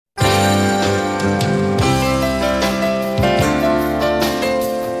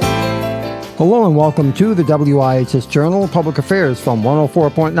Hello and welcome to the WIHS Journal of Public Affairs from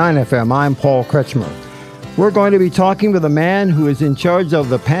 104.9 FM. I'm Paul Kretschmer. We're going to be talking with a man who is in charge of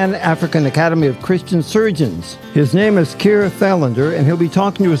the Pan-African Academy of Christian Surgeons. His name is Keir Thelander, and he'll be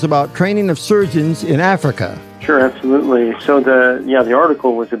talking to us about training of surgeons in Africa. Sure, absolutely. So the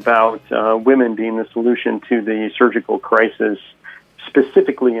article was about women being the solution to the surgical crisis,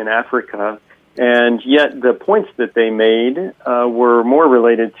 specifically in Africa. And yet the points that they made were more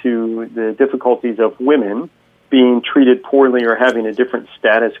related to the difficulties of women being treated poorly or having a different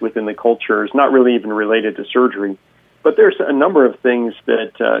status within the cultures, not really even related to surgery. But there's a number of things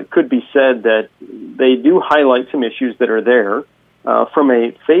that could be said that they do highlight some issues that are there. From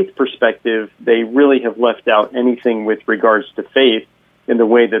a faith perspective, they really have left out anything with regards to faith in the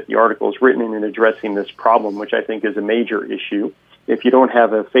way that the article is written in addressing this problem, which I think is a major issue. If you don't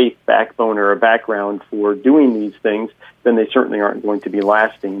have a faith backbone or a background for doing these things, then they certainly aren't going to be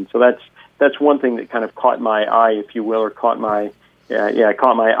lasting. So that's one thing that kind of caught my eye, if you will, or caught my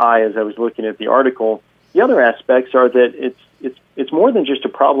eye as I was looking at the article. The other aspects are that it's more than just a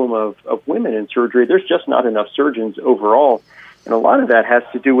problem of women in surgery. There's just not enough surgeons overall, and a lot of that has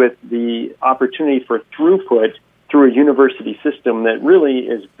to do with the opportunity for throughput through a university system that really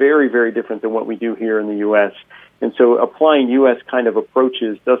is very, very different than what we do here in the U.S. And so applying U.S. kind of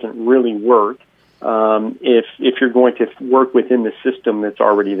approaches doesn't really work if you're going to work within the system that's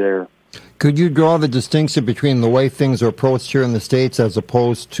already there. Could you draw the distinction between the way things are approached here in the States as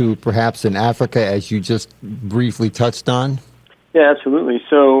opposed to perhaps in Africa, as you just briefly touched on? Yeah, absolutely.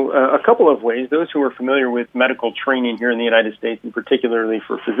 So a couple of ways. Those who are familiar with medical training here in the United States, and particularly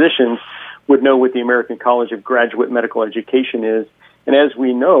for physicians, would know what the American College of Graduate Medical Education is. And as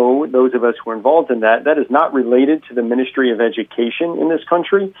we know, those of us who are involved in that is not related to the Ministry of Education in this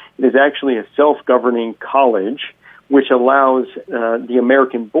country. It is actually a self-governing college which allows the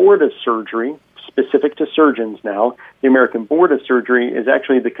American Board of Surgery, specific to surgeons now, the American Board of Surgery is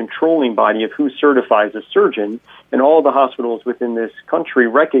actually the controlling body of who certifies a surgeon, and all the hospitals within this country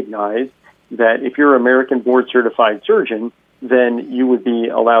recognize that if you're an American Board certified surgeon, then you would be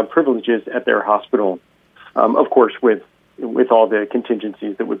allowed privileges at their hospital, of course, with all the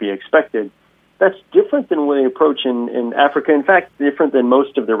contingencies that would be expected. That's different than what they approach in Africa. In fact, different than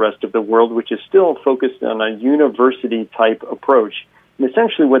most of the rest of the world, which is still focused on a university-type approach. And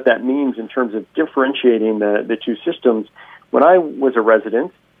essentially what that means in terms of differentiating the two systems, when I was a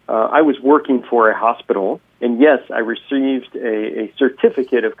resident, I was working for a hospital, and yes, I received a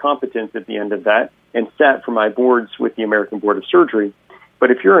certificate of competence at the end of that and sat for my boards with the American Board of Surgery. But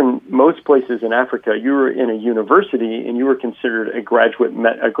if you're in most places in Africa, you're in a university and you are considered a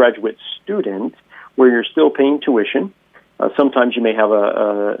graduate student where you're still paying tuition. Sometimes you may have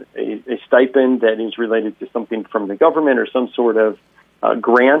a stipend that is related to something from the government or some sort of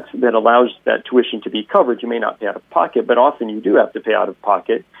grant that allows that tuition to be covered. You may not pay out of pocket, but often you do have to pay out of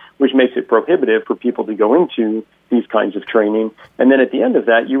pocket, which makes it prohibitive for people to go into these kinds of training. And then at the end of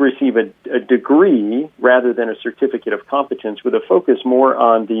that, you receive a degree rather than a certificate of competence with a focus more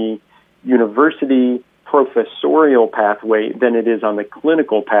on the university professorial pathway than it is on the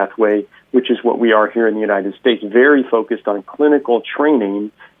clinical pathway, which is what we are here in the United States, very focused on clinical training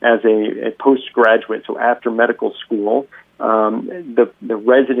as a postgraduate. So after medical school, the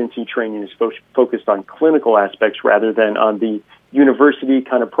residency training is focused on clinical aspects rather than on the university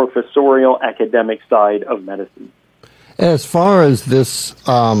kind of professorial academic side of medicine. As far as this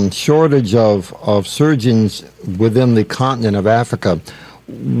shortage of surgeons within the continent of Africa,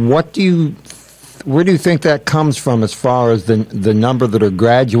 where do you think that comes from as far as the number that are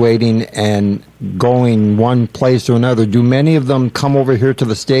graduating and going one place or another? Do many of them come over here to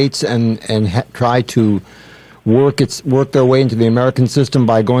the States and try to work their way into the American system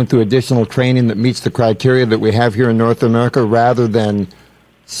by going through additional training that meets the criteria that we have here in North America, rather than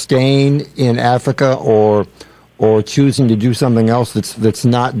staying in Africa or choosing to do something else that's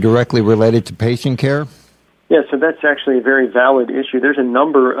not directly related to patient care? Yeah, so that's actually a very valid issue. There's a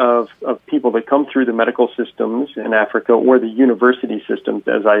number of people that come through the medical systems in Africa, or the university systems,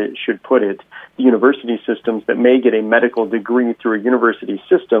 as I should put it, the university systems that may get a medical degree through a university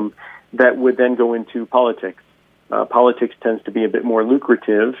system that would then go into politics. Politics tends to be a bit more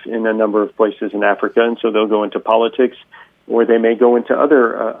lucrative in a number of places in Africa, and so they'll go into politics, or they may go into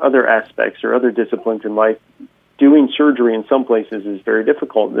other aspects or other disciplines in life. Doing surgery in some places is very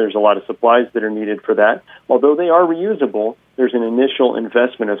difficult. There's a lot of supplies that are needed for that. Although they are reusable, there's an initial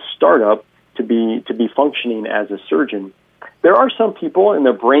investment of startup to be functioning as a surgeon. There are some people in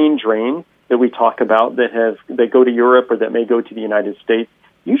the brain drain that we talk about that go to Europe or that may go to the United States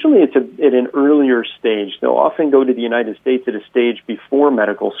Usually it's at an earlier stage. They'll often go to the United States at a stage before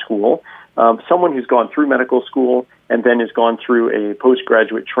medical school. Someone who's gone through medical school and then has gone through a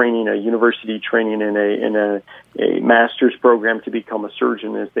postgraduate training, a university training in a master's program to become a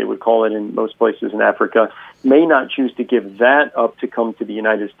surgeon, as they would call it in most places in Africa, may not choose to give that up to come to the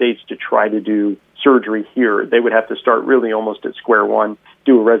United States to try to do surgery here. They would have to start really almost at square one,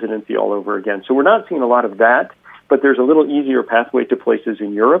 do a residency all over again. So we're not seeing a lot of that, but there's a little easier pathway to places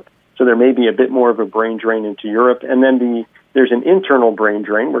in Europe. So there may be a bit more of a brain drain into Europe. And then there's an internal brain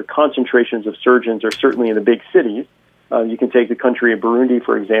drain where concentrations of surgeons are certainly in the big cities. You can take the country of Burundi,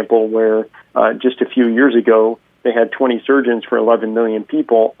 for example, where just a few years ago, they had 20 surgeons for 11 million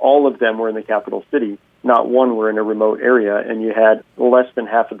people. All of them were in the capital city. Not one were in a remote area, and you had less than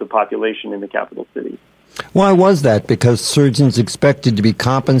half of the population in the capital city. Why was that? Because surgeons expected to be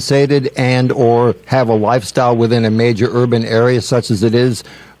compensated and or have a lifestyle within a major urban area such as it is,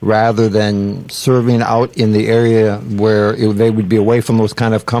 rather than serving out in the area where they would be away from those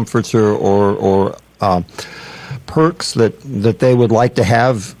kind of comforts or perks that they would like to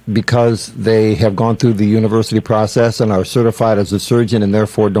have because they have gone through the university process and are certified as a surgeon and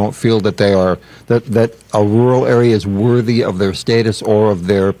therefore don't feel that they are that a rural area is worthy of their status or of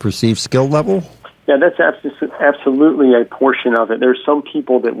their perceived skill level? Yeah, that's absolutely a portion of it. There's some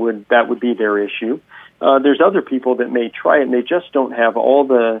people that would be their issue. There's other people that may try it and they just don't have all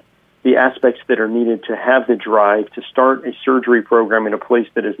the aspects that are needed to have the drive to start a surgery program in a place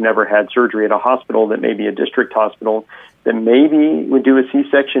that has never had surgery, at a hospital that may be a district hospital that maybe would do a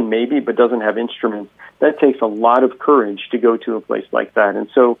C-section, maybe, but doesn't have instruments. That takes a lot of courage to go to a place like that. And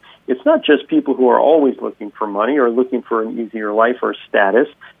so it's not just people who are always looking for money or looking for an easier life or status.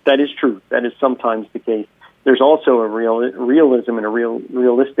 That is true. That is sometimes the case. There's also a realism and a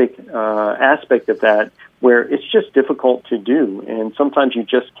realistic aspect of that where it's just difficult to do, and sometimes you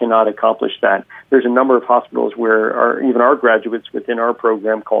just cannot accomplish that. There's a number of hospitals where even our graduates within our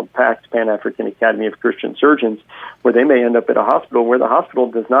program called PACS, Pan-African Academy of Christian Surgeons, where they may end up at a hospital where the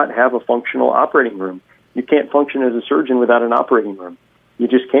hospital does not have a functional operating room. You can't function as a surgeon without an operating room. You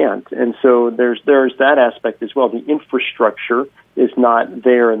just can't. And so there's that aspect as well. The infrastructure is not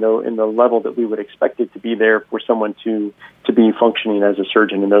there in the level that we would expect it to be there for someone to be functioning as a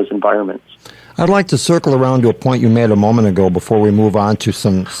surgeon in those environments. I'd like to circle around to a point you made a moment ago before we move on to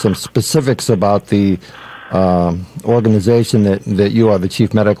some specifics about the organization that you are the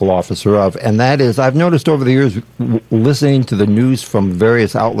chief medical officer of, and that is, I've noticed over the years, listening to the news from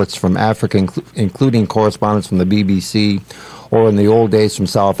various outlets from Africa, including correspondents from the BBC, or in the old days from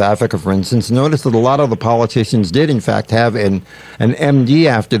South Africa, for instance, noticed that a lot of the politicians did, in fact, have an MD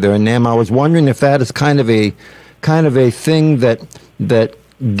after their name. I was wondering if that is kind of a thing that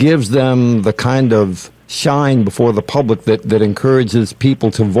gives them the kind of shine before the public that encourages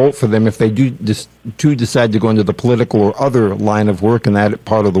people to vote for them if they do decide to go into the political or other line of work in that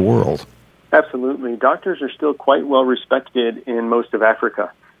part of the world. Absolutely. Doctors are still quite well respected in most of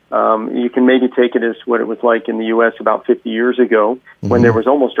Africa. You can maybe take it as what it was like in the U.S. about 50 years ago when there was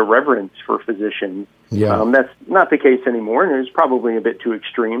almost a reverence for physicians. Yeah. That's not the case anymore, and it's probably a bit too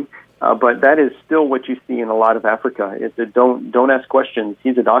extreme. But that is still what you see in a lot of Africa. It's a don't ask questions.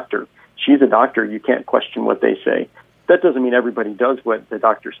 He's a doctor. She's a doctor. You can't question what they say. That doesn't mean everybody does what the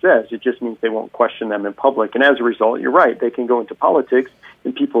doctor says. It just means they won't question them in public. And as a result, you're right. They can go into politics,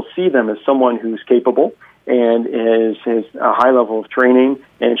 and people see them as someone who's capable and has a high level of training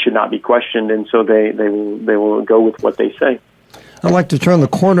and should not be questioned. And so they will go with what they say. I'd like to turn the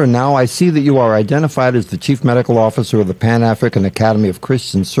corner now. I see that you are identified as the Chief Medical Officer of the Pan-African Academy of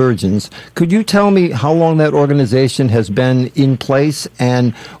Christian Surgeons. Could you tell me how long that organization has been in place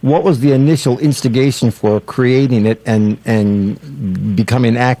and what was the initial instigation for creating it and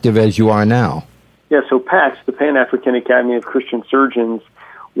becoming active as you are now? Yeah, so PACS, the Pan-African Academy of Christian Surgeons,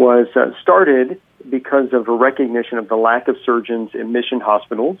 was started because of a recognition of the lack of surgeons in mission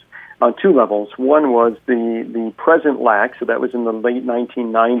hospitals on two levels. One was the present lack, so that was in the late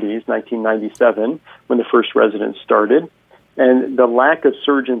 1990s, 1997, when the first residence started, and the lack of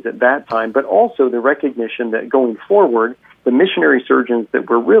surgeons at that time, but also the recognition that going forward, the missionary surgeons that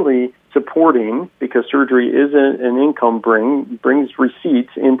were really supporting, because surgery is an income brings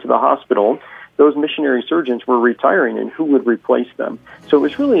receipts into the hospital, those missionary surgeons were retiring, and who would replace them? So it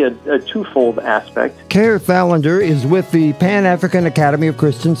was really a twofold aspect. Keir Thelander is with the Pan-African Academy of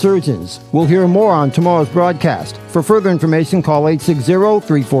Christian Surgeons. We'll hear more on tomorrow's broadcast. For further information, call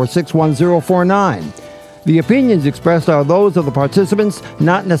 860-346-1049. The opinions expressed are those of the participants,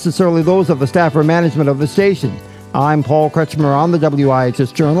 not necessarily those of the staff or management of the station. I'm Paul Kretschmer on the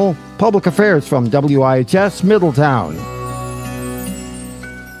WIHS Journal, Public Affairs from WIHS Middletown.